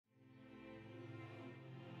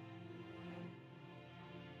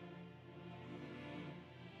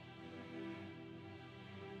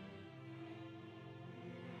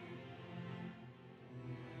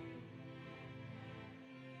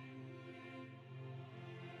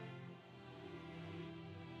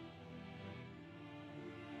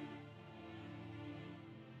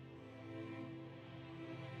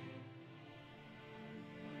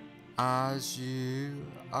as you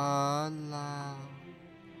allow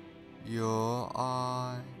your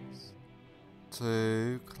eyes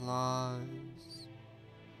to close,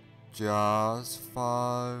 just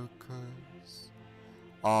focus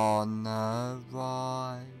on the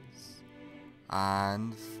rise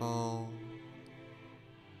and fall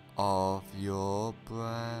of your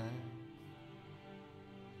breath,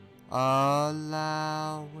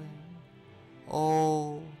 allowing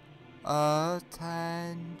all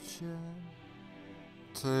attention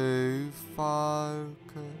to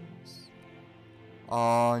focus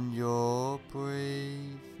on your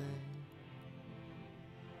breathing,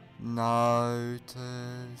 noticing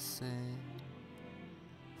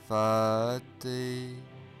the deep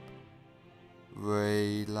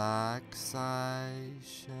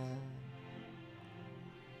relaxation,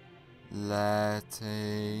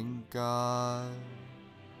 letting go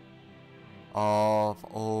of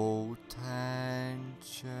all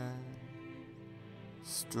tension,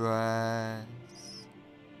 stress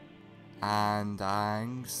and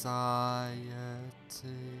anxiety,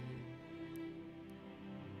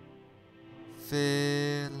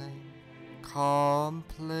 feeling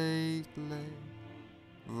completely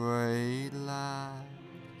relaxed.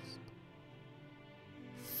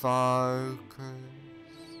 Focus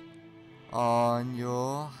on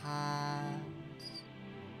your hands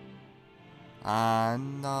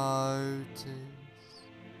and notice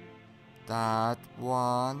that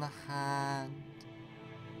one hand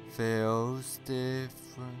feels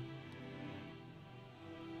different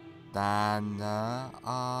than the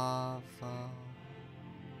other,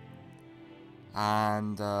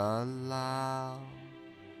 and allow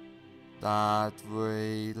that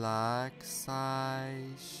relaxation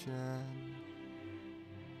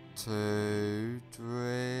to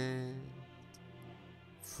drift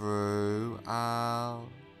throughout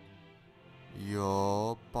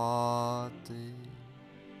your body,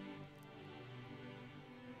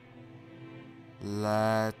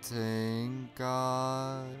 letting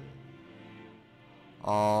go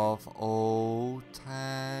of all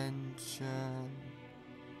tension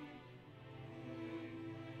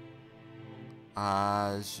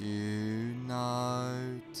as you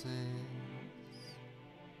notice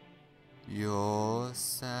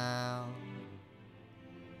yourself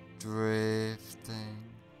drifting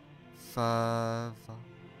further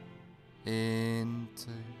into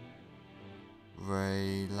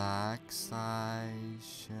relaxation.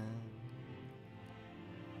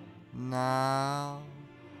 Now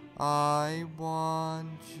I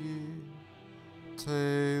want you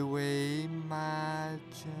to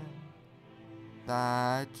imagine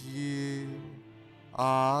that you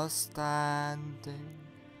are standing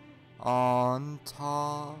on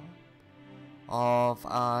top of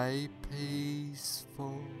a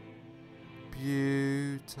peaceful,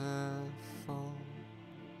 beautiful,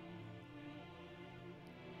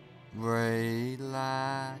 relaxing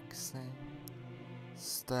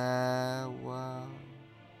stairwell,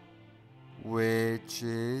 which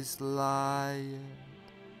is layered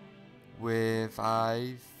with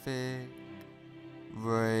a thick,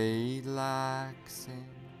 relaxing,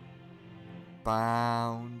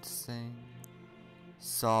 bouncing,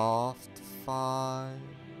 soft foam,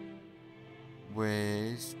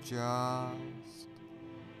 which just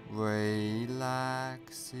relaxes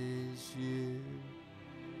you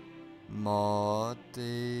more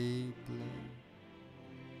deeply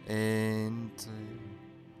into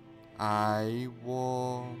a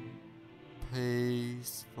warm,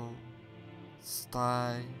 peaceful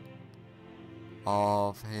state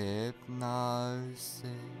of hypnosis.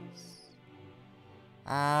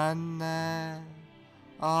 And there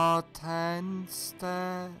are 10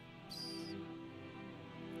 steps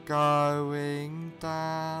going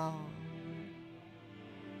down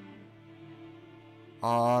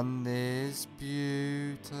on this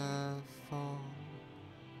beautiful,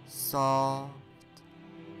 soft,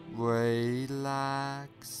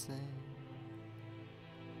 relaxing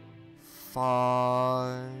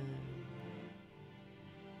foam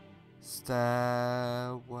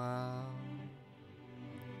stairwell.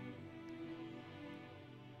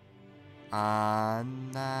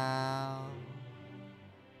 And now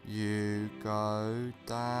you go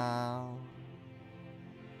down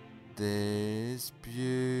this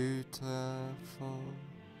beautiful,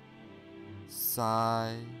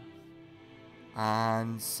 safe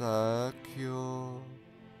and secure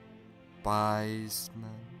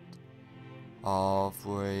basement of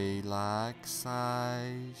relaxation,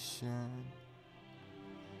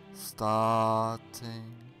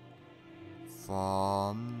 starting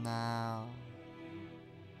from now.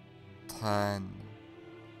 10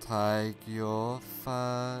 take your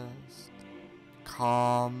first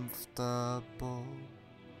comfortable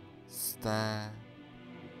step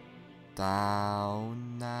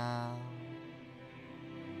down now,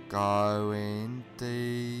 going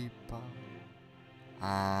deeper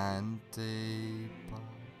and deeper.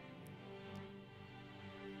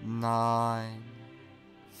 9,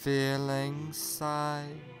 feeling safe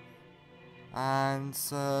and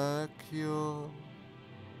secure,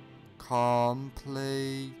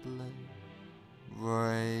 completely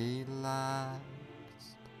relaxed,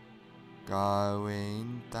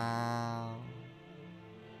 going down,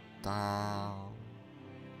 down,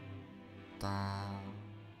 down.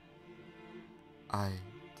 8,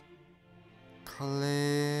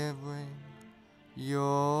 clearing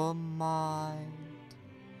your mind,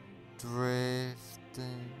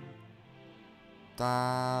 drifting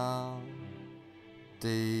down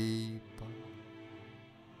deeper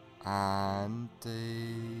and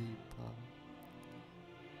deeper.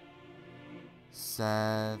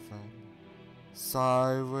 7,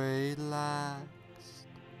 so relaxed,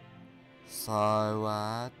 so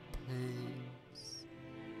at peace,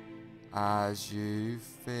 as you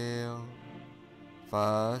feel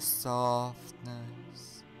the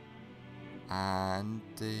softness and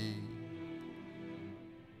deep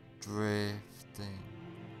drifting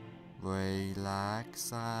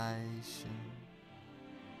relaxation.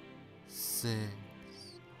 6,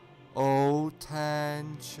 all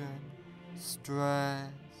tension,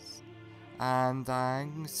 stress and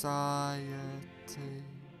anxiety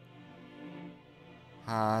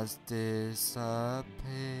has disappeared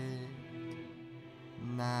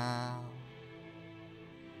now,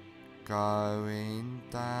 going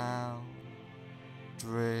down,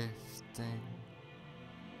 drifting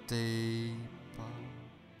deeper.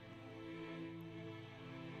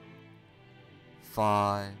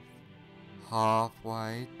 5,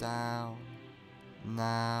 halfway down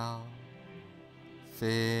now,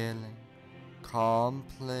 feeling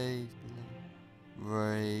completely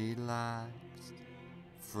relaxed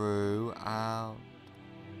throughout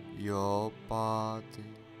your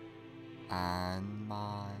body and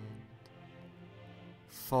mind.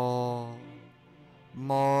 4,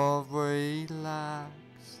 more relaxed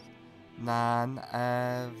than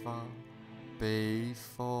ever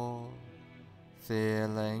before,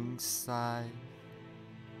 feeling safe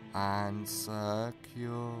and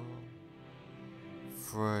secure.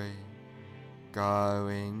 3,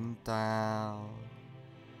 going down,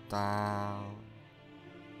 down,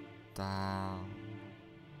 down,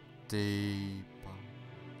 deeper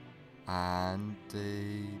and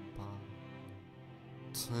deeper.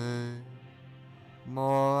 2,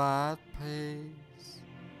 more at peace,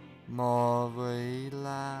 more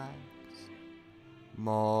relaxed,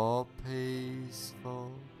 more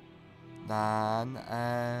peaceful than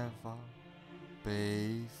ever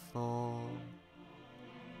before.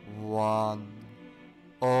 1,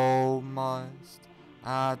 almost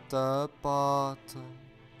at the bottom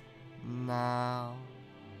now.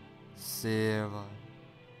 0,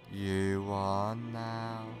 you are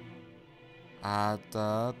now at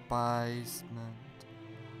the basement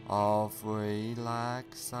of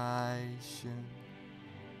relaxation,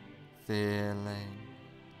 feeling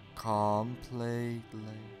completely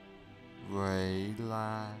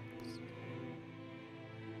relaxed.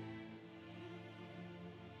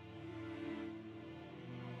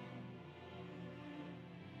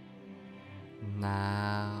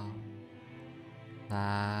 Now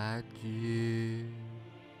that you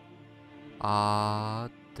are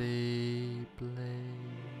deeply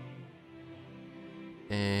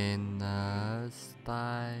in a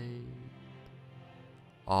state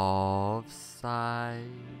of safe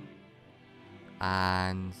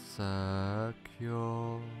and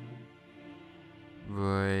secure,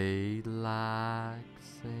 relaxing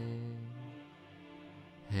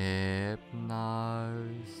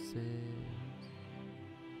hypnosis,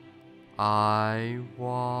 I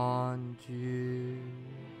want you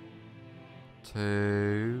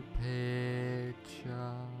to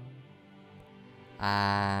picture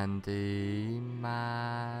and imagine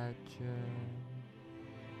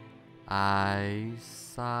a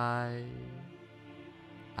safe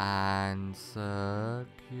and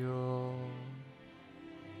secure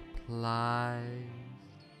place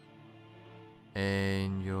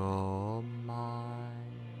in your mind.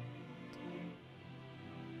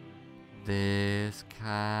 This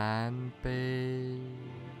can be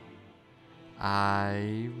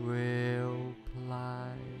a real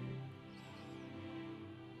place,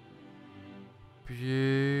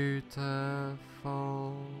 beautiful,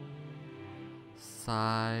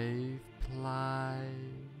 safe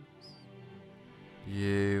place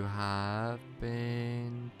you have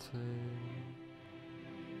been to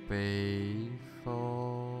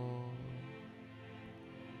before,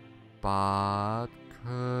 but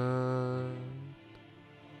could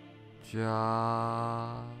just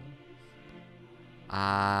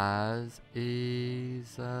as easily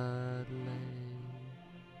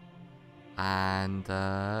and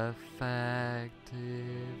effectively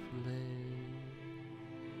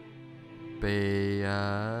be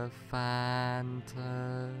a fantasy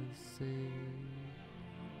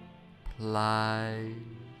place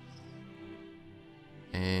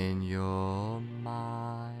in your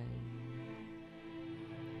mind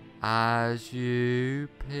as you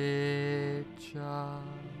picture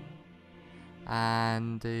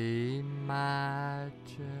and imagine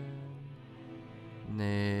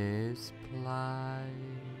this place.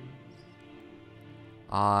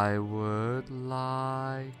 I would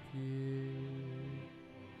like you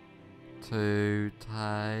to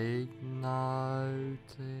take notice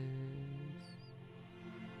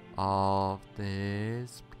of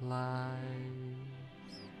this place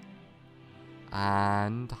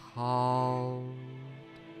and hold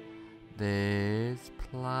this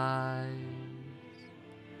place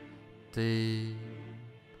deep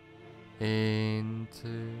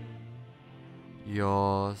into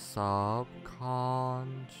your subconscious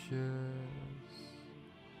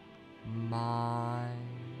mind,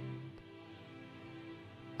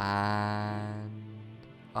 and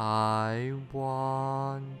I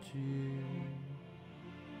want you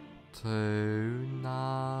to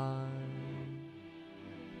know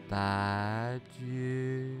that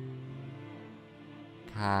you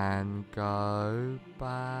can go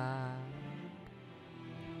back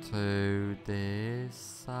to this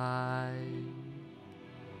safe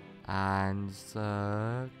and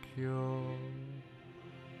secure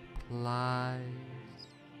place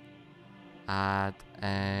at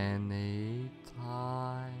any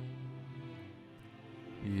time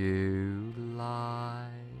you like,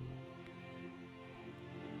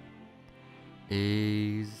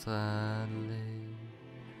 easily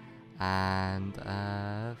and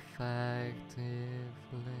effectively.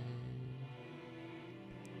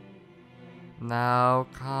 Now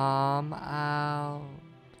come out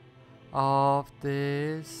of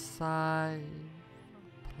this safe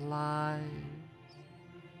place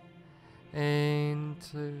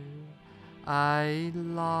into a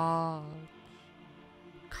large,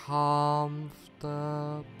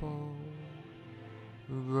 comfortable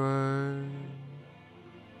room,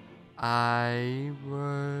 a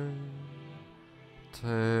room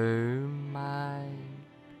to make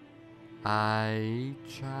a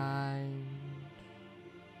change,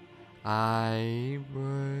 a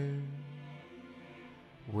room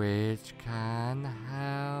which can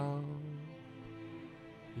help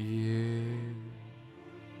you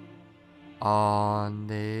on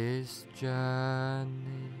this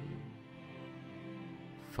journey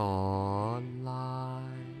for life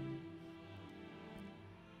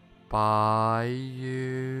by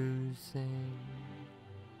using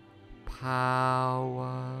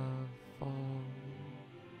powerful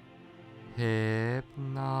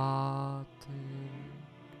hypnotic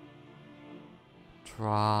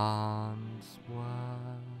trance work,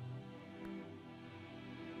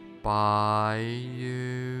 by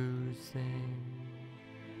using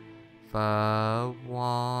the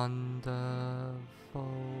wonderful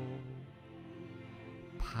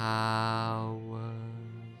powers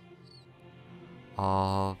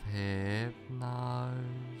of hypnosis.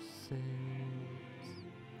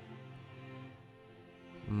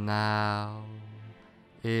 Now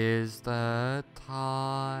is the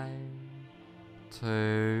time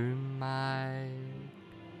to make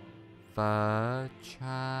the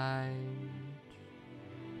change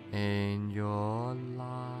in your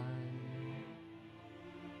life.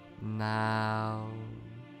 Now's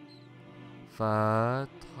the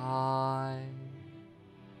time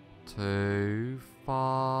to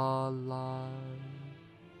follow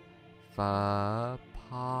the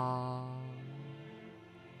path.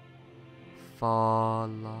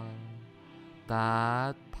 Follow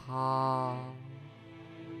that path,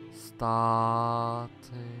 starting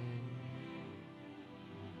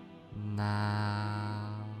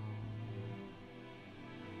now.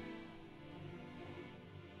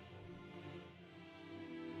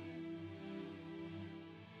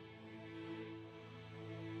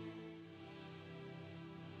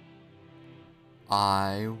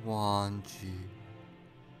 I want you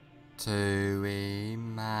to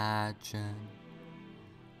imagine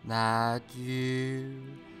that you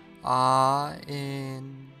are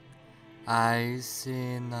in a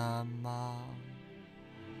cinema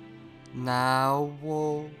Now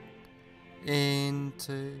walk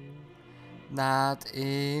into that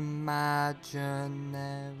imaginary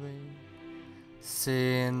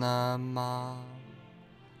cinema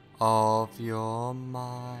of your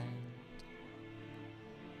mind.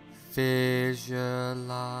 Visualize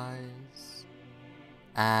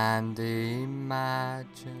and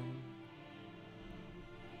imagine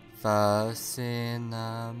the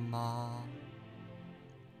cinema.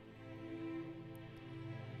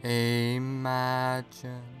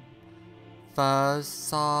 Imagine the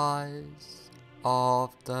size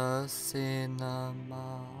of the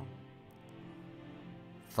cinema,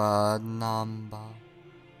 the number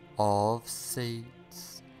of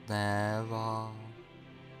seats there are,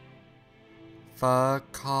 the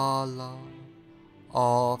color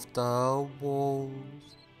of the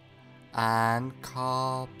walls and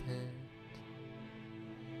carpet,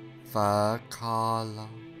 the color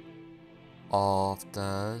of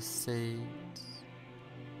the seats,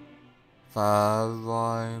 the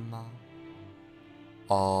aroma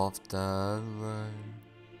of the room,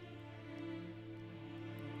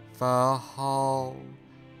 the whole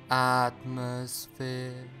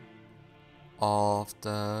atmosphere of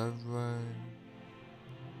the room.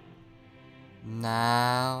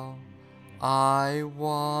 Now I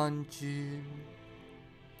want you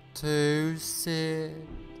to sit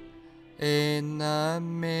in the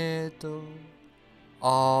middle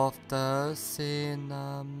of the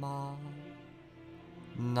cinema,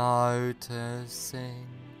 noticing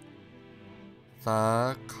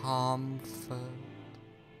the comfort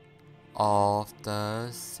of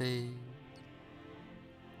the seat.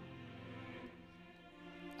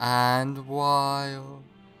 And while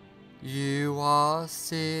you are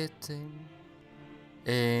sitting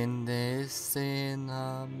in this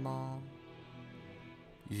cinema,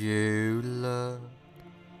 you look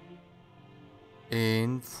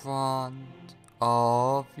in front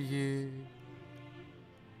of you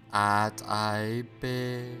at a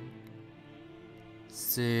big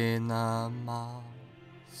cinema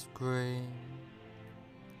screen,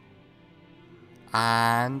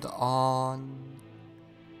 and on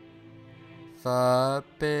the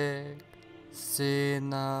big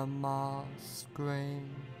cinema screen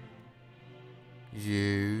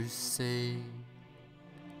you see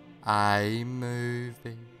a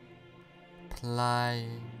movie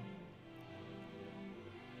playing.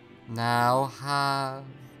 Now have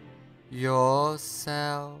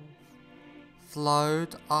yourself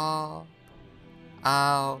float up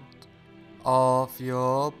out of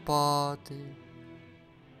your body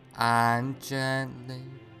and gently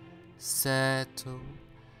settle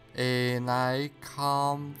in a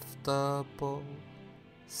comfortable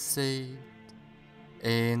seat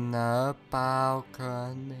in the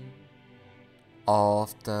balcony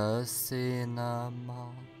of the cinema,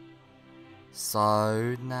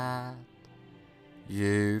 so that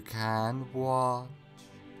you can watch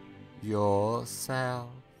yourself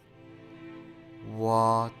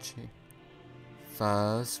watching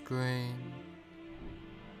the screen.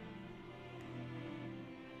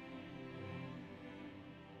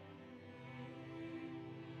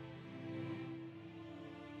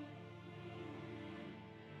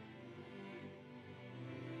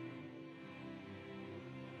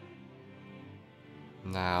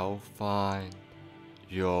 Now find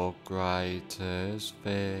your greatest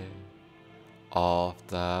fear of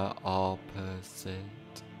the opposite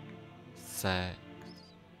sex.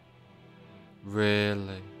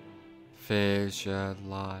 Really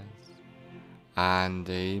visualize and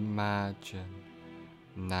imagine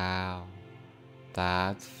now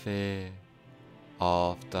that fear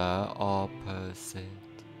of the opposite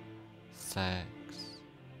sex.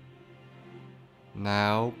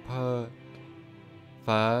 Now put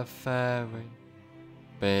the very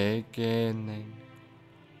beginning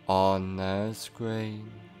on the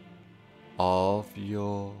screen of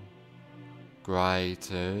your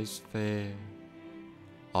greatest fear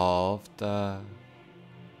of the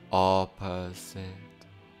opposite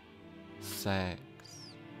sex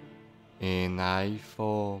in a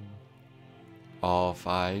form of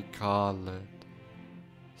a colored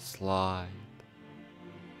slide.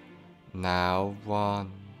 Now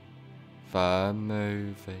run the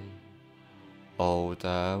movie all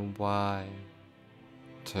the way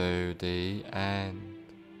to the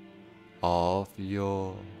end of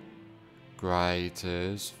your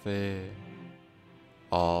greatest fear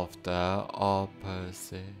of the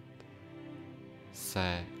opposite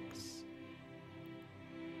sex.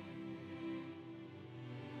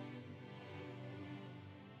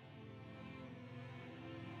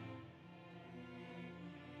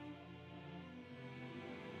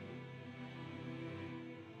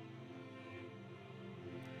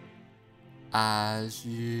 as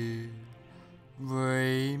you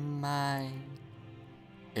remain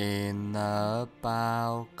in the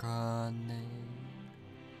balcony,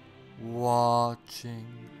 watching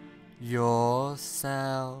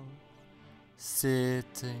yourself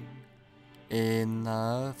sitting in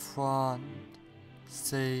the front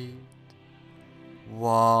seat,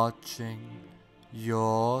 watching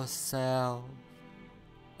yourself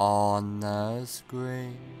on the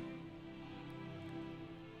screen.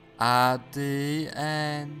 At the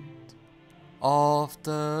end of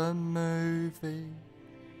the movie,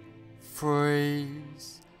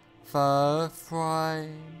 freeze the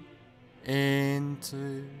frame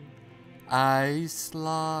into a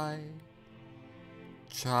slide,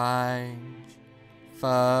 change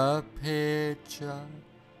the picture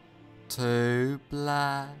to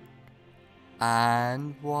black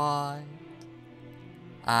and white,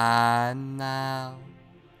 and now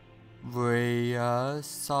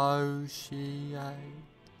reassociate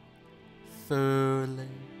fully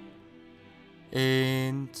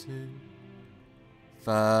into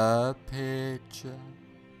the picture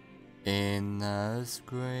in the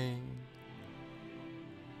screen.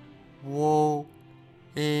 Walk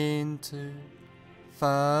into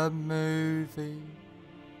the movie,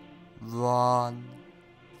 run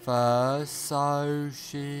the associated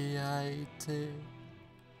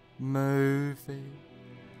movie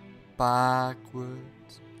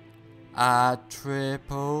backwards at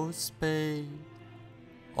triple speed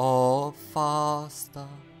or faster,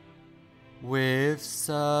 with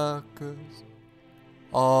circus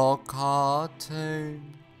or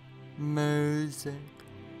cartoon music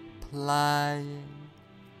playing,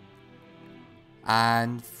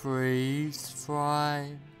 and freeze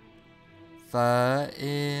frame the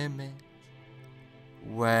image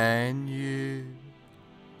when you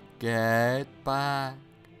get back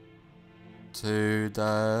to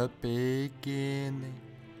the beginning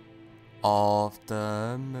of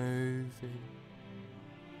the movie.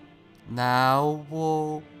 Now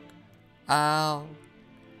walk out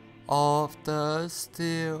of the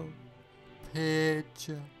still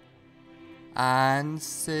picture and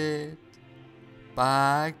sit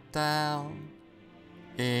back down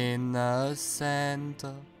in the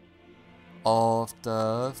center of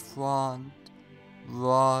the front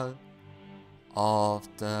row of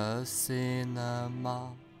the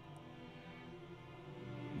cinema.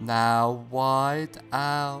 Now white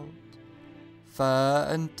out the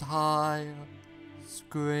entire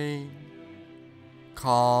screen,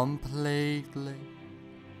 completely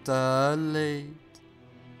delete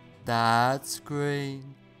that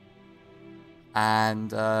screen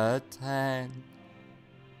and attend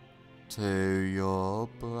to your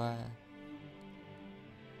breath.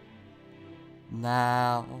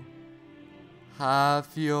 Now have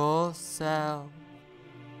yourself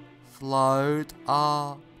float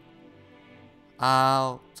up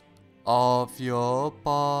out of your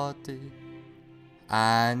body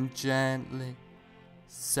and gently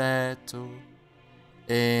settle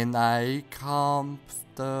in a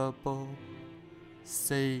comfortable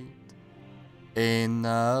seat in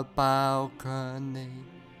the balcony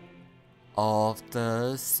of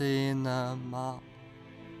the cinema,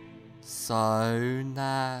 so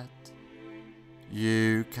that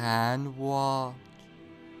you can watch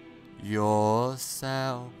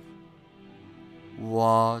yourself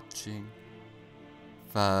watching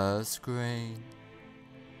the screen.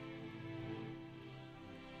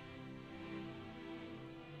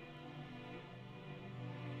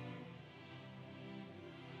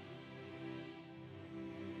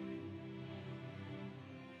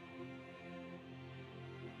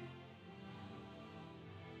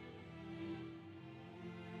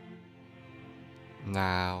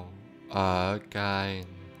 Now again,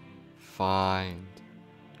 find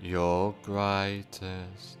your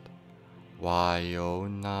greatest while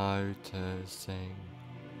noticing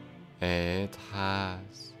it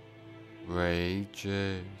has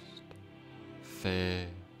reduced fear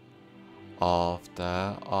of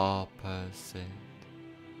the opposite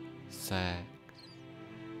sex.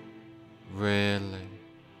 Really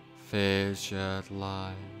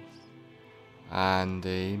visualize and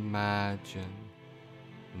imagine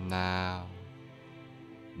now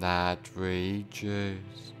that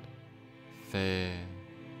reduced fear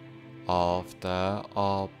of the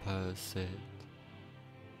opposite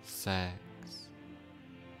sex.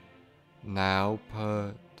 Now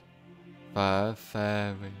put the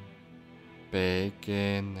very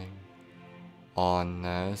beginning on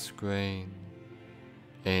the screen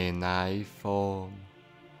in a form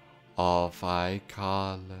of a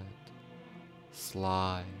colored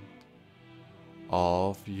slide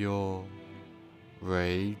of your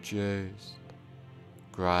reduced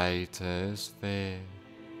greatest fear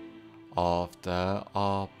of the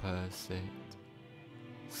opposite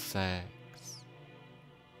sex.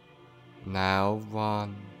 Now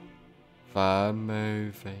run the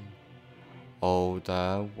movie all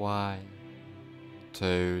the way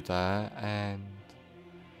to the end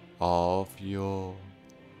of your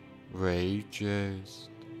reduced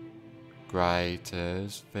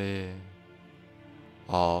greatest fear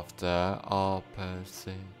of the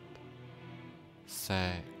opposite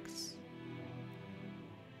sex.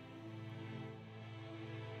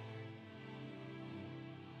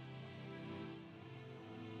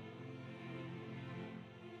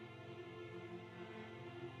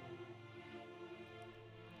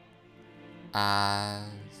 As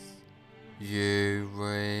you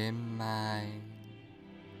remain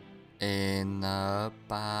in the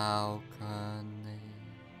balcony,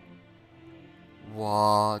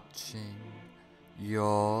 watching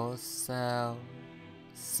yourself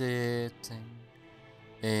sitting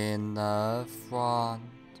in the front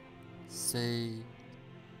seat,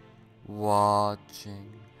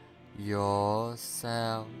 watching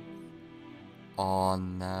yourself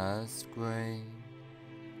on the screen.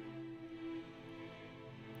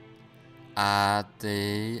 At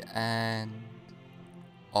the end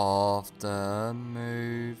of the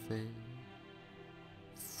movie,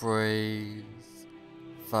 freeze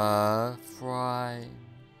the frame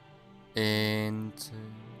into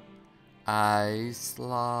a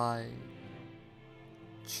slide,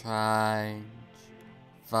 change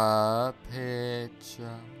the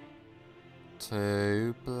picture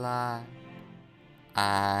to black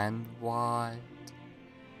and white,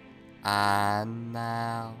 and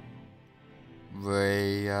now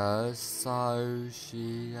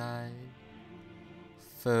reassociate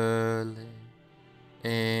fully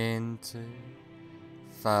into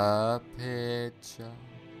the picture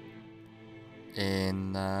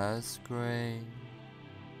in the screen.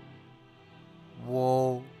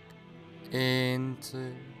 Walk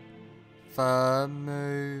into the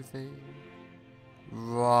movie,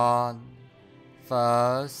 run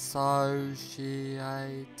the associated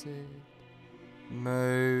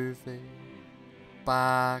movie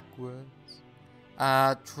backwards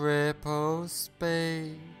at triple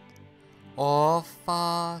speed or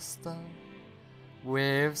faster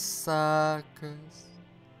with circus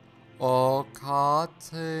or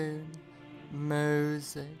cartoon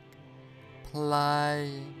music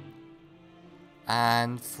playing,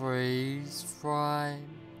 and freeze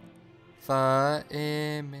frame the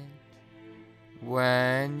image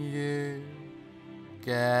when you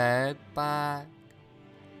get back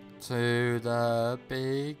to the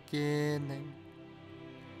beginning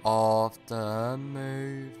of the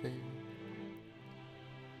movie.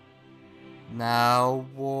 Now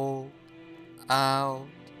walk out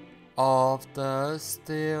of the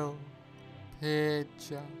still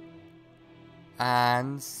picture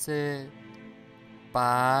and sit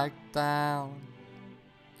back down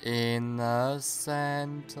in the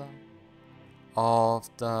center of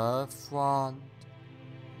the front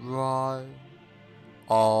row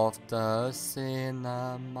of the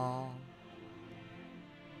cinema.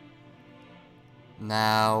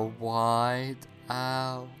 Now wide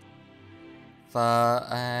out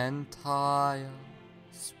the entire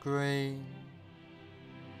screen,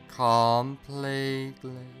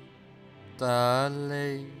 completely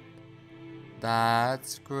delete that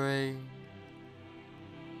screen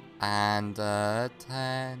and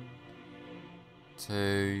attend to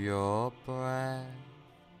your breath.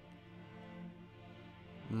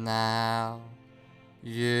 Now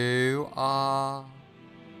you are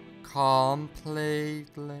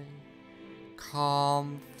completely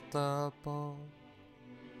comfortable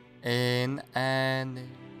in any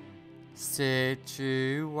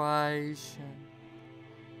situation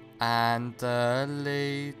and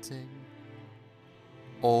deleting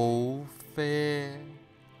all fear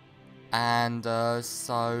and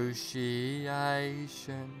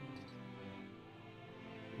associations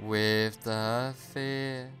with the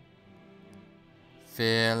fear,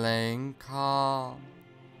 feeling calm,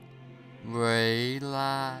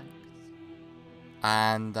 relaxed,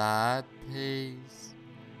 and at peace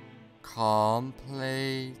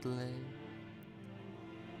completely,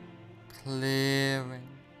 clearing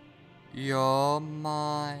your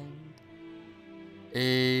mind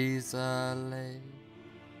easily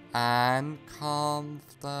and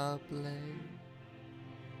comfortably.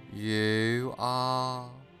 You are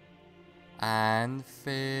and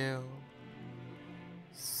feel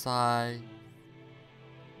safe,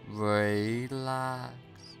 relaxed,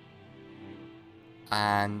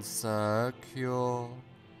 and secure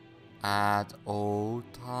at all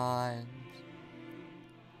times,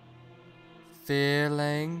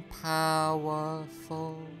 feeling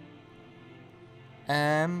powerful,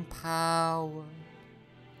 empowered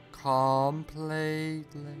completely,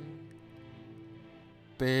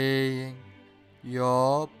 being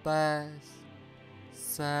your best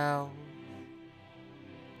self.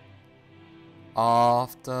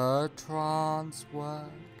 After trance work,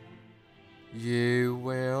 you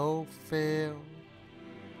will feel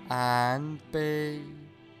and be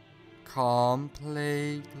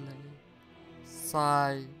completely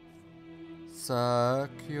safe,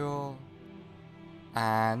 secure,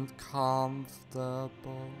 and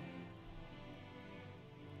comfortable.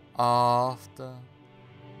 After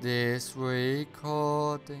this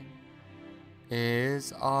recording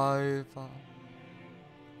is over,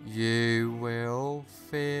 you will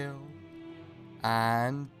feel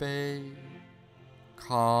and be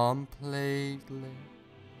completely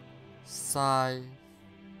safe,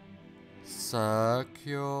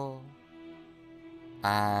 secure,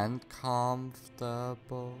 and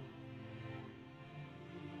comfortable.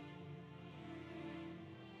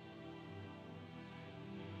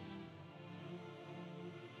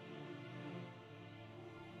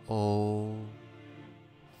 All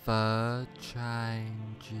the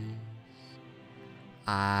changes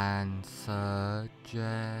and suggestions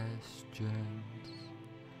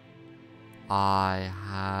I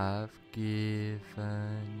have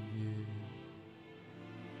given you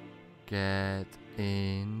get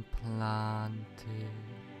implanted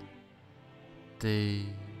deep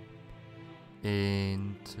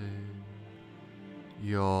into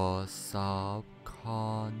your subconscious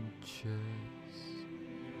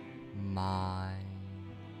mind.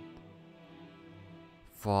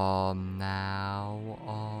 From now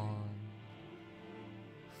on,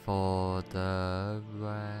 for the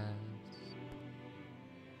rest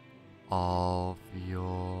of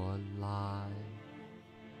your life,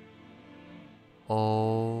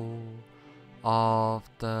 all of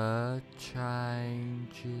the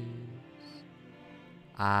changes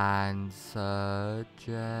and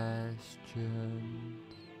suggestions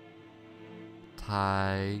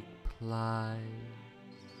take place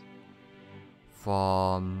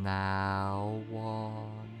from now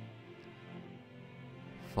on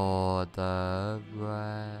for the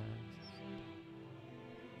rest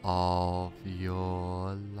of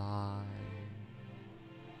your life.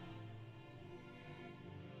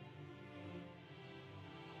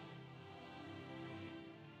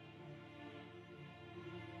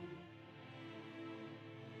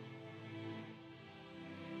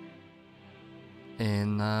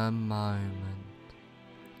 In a moment,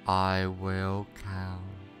 I will count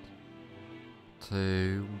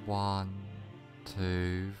to 1,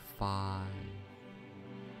 2, 5,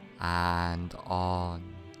 and on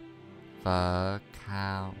the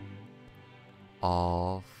count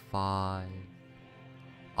of 5,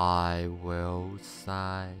 I will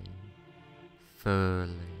say,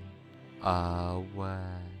 fully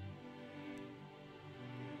aware.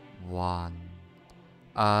 1.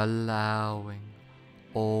 Allowing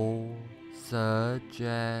all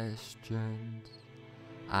suggestions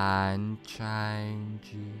and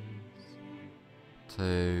changes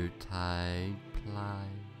to take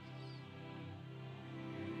place.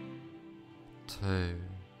 2.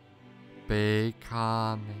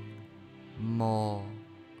 Becoming more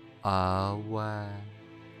aware.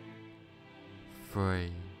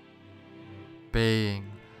 3.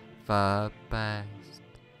 Being the best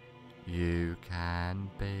you can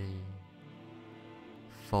be.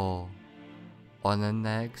 4. On the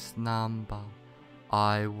next number,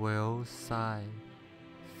 I will say,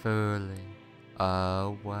 fully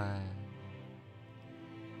aware.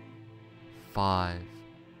 5.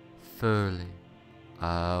 Fully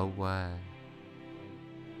aware.